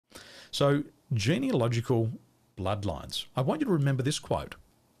So, genealogical bloodlines. I want you to remember this quote.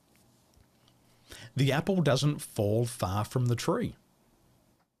 The apple doesn't fall far from the tree.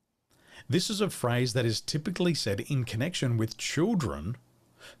 This is a phrase that is typically said in connection with children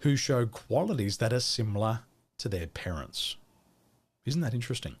who show qualities that are similar to their parents. Isn't that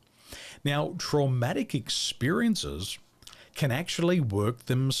interesting? Now, traumatic experiences can actually work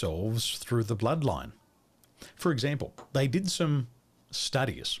themselves through the bloodline. For example, they did some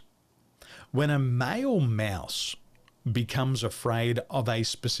studies. When a male mouse becomes afraid of a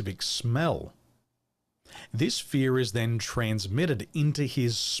specific smell, this fear is then transmitted into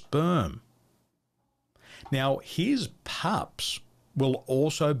his sperm. Now, his pups will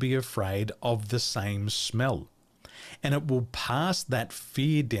also be afraid of the same smell, and it will pass that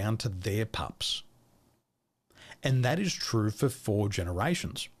fear down to their pups. And that is true for 4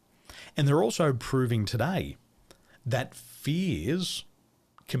 generations. And they're also proving today that fears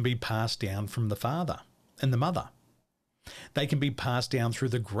can be passed down from the father and the mother. They can be passed down through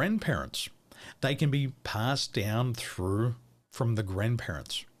the grandparents. They can be passed down through from the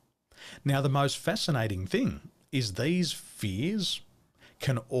grandparents. Now, the most fascinating thing is these fears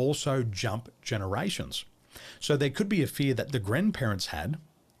can also jump generations. So there could be a fear that the grandparents had.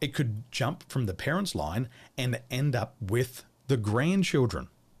 It could jump from the parents' line and end up with the grandchildren.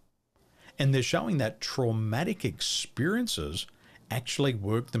 And they're showing that traumatic experiences actually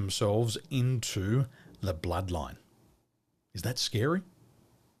work themselves into the bloodline. Is that scary?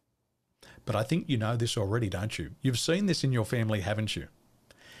 But I think you know this already, don't you? You've seen this in your family, haven't you?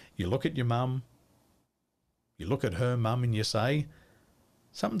 You look at your mum, you look at her mum and you say,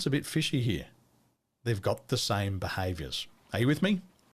 something's a bit fishy here. They've got the same behaviours. Are you with me?